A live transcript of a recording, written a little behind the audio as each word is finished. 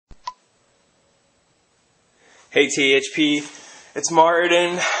Hey THP, it's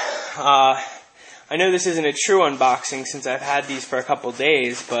Martin. I know this isn't a true unboxing since I've had these for a couple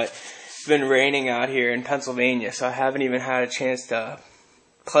days, but it's been raining out here in Pennsylvania, so I haven't even had a chance to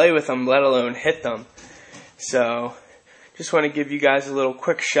play with them, let alone hit them. So, just want to give you guys a little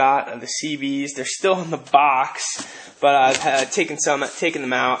quick shot of the CBs. They're still in the box, but I've taken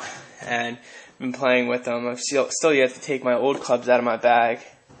them out and been playing with them. I've still yet to take my old clubs out of my bag.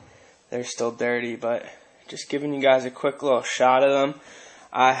 They're still dirty, but just giving you guys a quick little shot of them.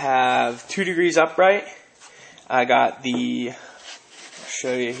 I have 2 degrees upright. I got I'll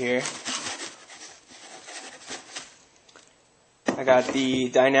show you here. I got the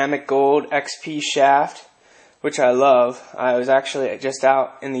Dynamic Gold XP shaft, which I love. I was actually just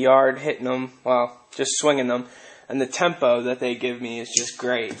out in the yard hitting them, well, just swinging them, and the tempo that they give me is just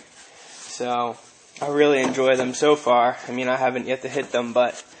great. So I really enjoy them so far. I mean, I haven't yet to hit them,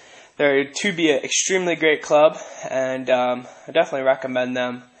 but they're to be an extremely great club, and I definitely recommend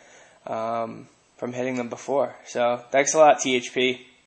them from hitting them before. So thanks a lot, THP.